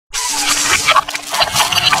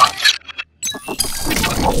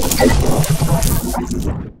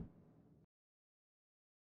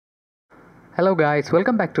Hello guys,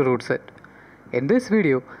 welcome back to Rootset. In this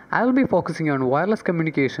video, I will be focusing on wireless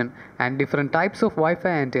communication and different types of Wi-Fi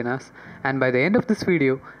antennas, and by the end of this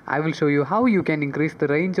video, I will show you how you can increase the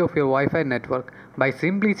range of your Wi-Fi network by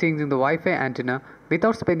simply changing the Wi-Fi antenna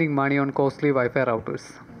without spending money on costly Wi-Fi routers.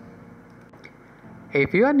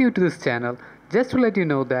 If you are new to this channel, just to let you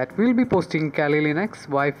know that we'll be posting Kali Linux,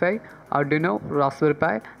 Wi-Fi, Arduino, Raspberry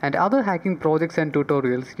Pi and other hacking projects and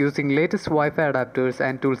tutorials using latest Wi-Fi adapters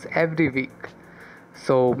and tools every week.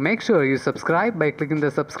 So make sure you subscribe by clicking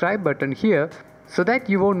the subscribe button here so that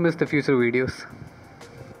you won't miss the future videos.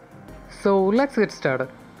 So let's get started.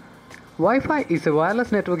 Wi-Fi is a wireless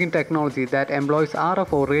networking technology that employs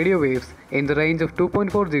RF or radio waves in the range of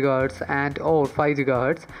 2.4 GHz and or 5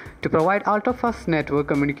 GHz to provide ultra-fast network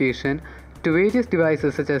communication to various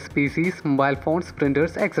devices such as PCs, mobile phones,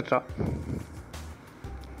 printers, etc.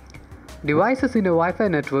 Devices in a Wi-Fi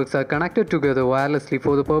networks are connected together wirelessly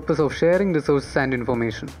for the purpose of sharing resources and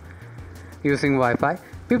information. Using Wi-Fi,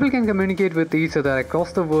 people can communicate with each other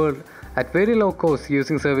across the world at very low cost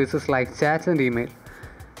using services like chats and email.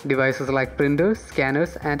 Devices like printers,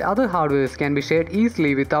 scanners, and other hardware can be shared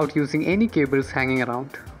easily without using any cables hanging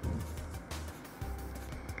around.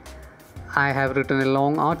 I have written a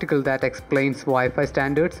long article that explains Wi-Fi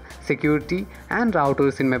standards, security, and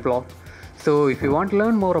routers in my blog. So if you want to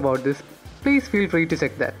learn more about this, please feel free to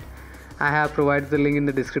check that. I have provided the link in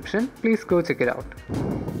the description. Please go check it out.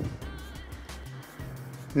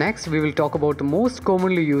 Next, we will talk about the most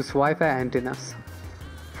commonly used Wi-Fi antennas.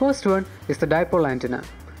 First one is the dipole antenna.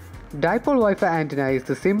 Dipole Wi-Fi antenna is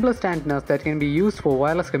the simplest antenna that can be used for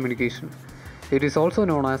wireless communication. It is also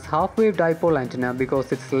known as half-wave dipole antenna because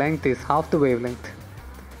its length is half the wavelength.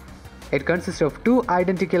 It consists of two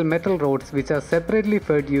identical metal rods which are separately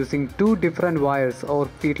fed using two different wires or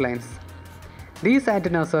feed lines. These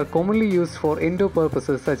antennas are commonly used for indoor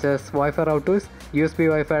purposes such as Wi-Fi routers, USB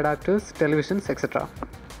Wi-Fi adapters, televisions, etc.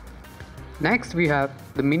 Next, we have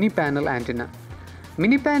the mini panel antenna.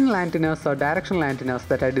 Mini panel antennas are directional antennas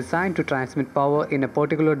that are designed to transmit power in a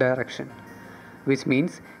particular direction, which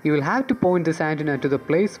means you will have to point this antenna to the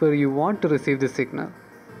place where you want to receive the signal.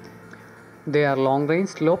 They are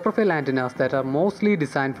long-range, low-profile antennas that are mostly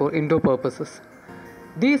designed for indoor purposes.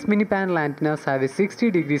 These mini-panel antennas have a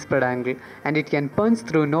 60-degree spread angle and it can punch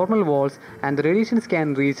through normal walls and the radiations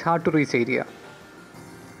can reach hard-to-reach area.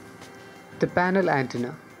 The panel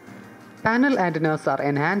antenna. Panel antennas are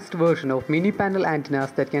enhanced version of mini-panel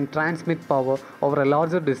antennas that can transmit power over a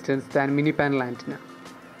larger distance than mini-panel antenna.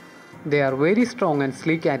 They are very strong and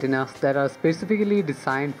sleek antennas that are specifically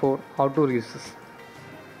designed for outdoor uses.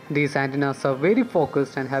 These antennas are very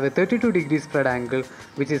focused and have a 32-degree spread angle,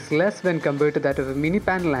 which is less when compared to that of a mini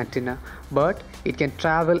panel antenna, but it can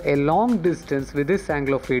travel a long distance with this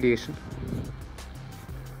angle of radiation.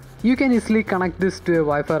 You can easily connect this to a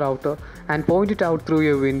Wi-Fi router and point it out through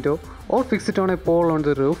your window or fix it on a pole on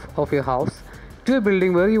the roof of your house to a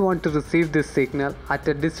building where you want to receive this signal at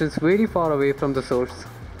a distance very far away from the source.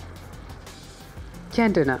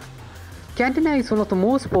 Cantenna. Cantenna is one of the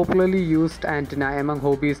most popularly used antenna among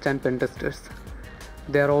hobbyists and pen testers.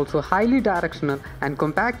 They are also highly directional and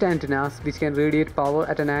compact antennas which can radiate power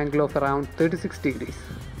at an angle of around 36 degrees.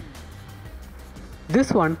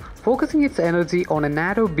 This one, focusing its energy on a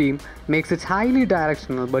narrow beam, makes it highly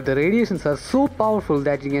directional, but the radiations are so powerful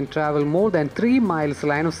that you can travel more than 3 miles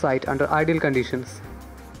line of sight under ideal conditions.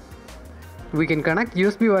 We can connect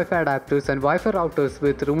USB Wi-Fi adapters and Wi-Fi routers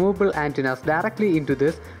with removable antennas directly into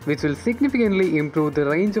this, which will significantly improve the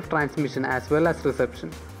range of transmission as well as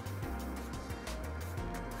reception.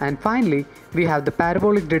 And finally, we have the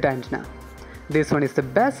parabolic grid antenna. This one is the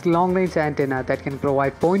best long-range antenna that can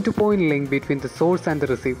provide point-to-point link between the source and the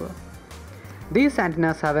receiver. These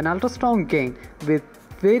antennas have an ultra-strong gain with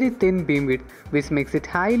very thin beam width, which makes it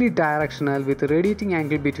highly directional with a radiating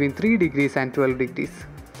angle between 3 degrees and 12 degrees.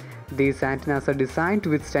 These antennas are designed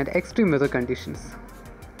to withstand extreme weather conditions.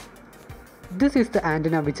 This is the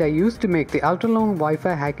antenna which I used to make the ultra-long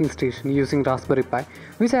Wi-Fi hacking station using Raspberry Pi,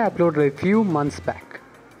 which I uploaded a few months back.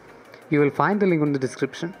 You will find the link in the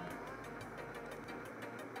description.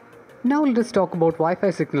 Now let us talk about Wi-Fi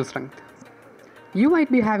signal strength. You might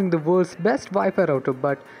be having the world's best Wi-Fi router,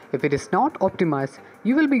 but if it is not optimized,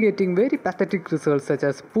 you will be getting very pathetic results such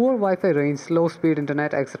as poor Wi-Fi range, slow speed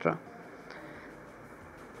internet, etc.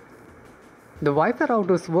 The Wi-Fi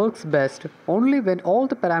routers works best only when all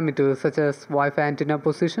the parameters such as Wi-Fi antenna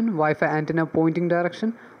position, Wi-Fi antenna pointing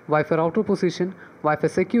direction, Wi-Fi router position, Wi-Fi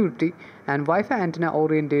security and Wi-Fi antenna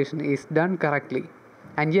orientation is done correctly.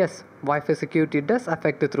 And yes, Wi-Fi security does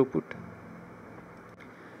affect the throughput.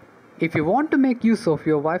 If you want to make use of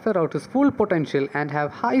your Wi-Fi router's full potential and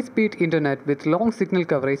have high-speed internet with long signal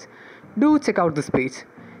coverage, do check out this page.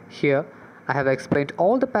 Here, I have explained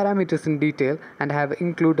all the parameters in detail and have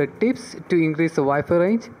included tips to increase the Wi-Fi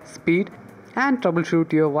range, speed, and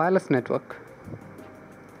troubleshoot your wireless network.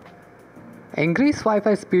 Increase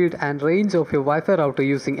Wi-Fi speed and range of your Wi-Fi router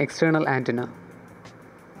using external antenna.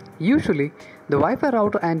 Usually, the Wi-Fi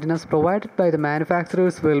router antennas provided by the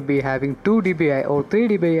manufacturers will be having 2 dBi or 3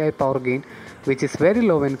 dBi power gain, which is very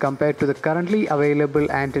low when compared to the currently available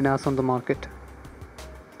antennas on the market.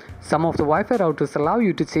 Some of the Wi-Fi routers allow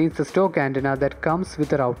you to change the stock antenna that comes with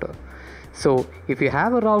the router. So, if you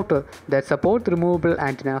have a router that supports removable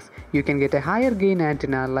antennas, you can get a higher gain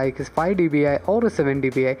antenna like a 5 dBi or a 7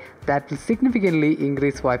 dBi that will significantly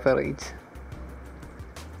increase Wi-Fi range.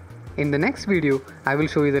 In the next video, I will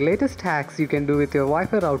show you the latest hacks you can do with your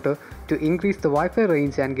Wi-Fi router to increase the Wi-Fi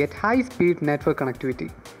range and get high-speed network connectivity.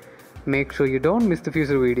 Make sure you don't miss the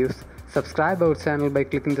future videos. Subscribe our channel by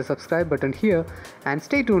clicking the subscribe button here and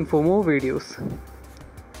stay tuned for more videos.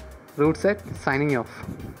 Rootset signing off.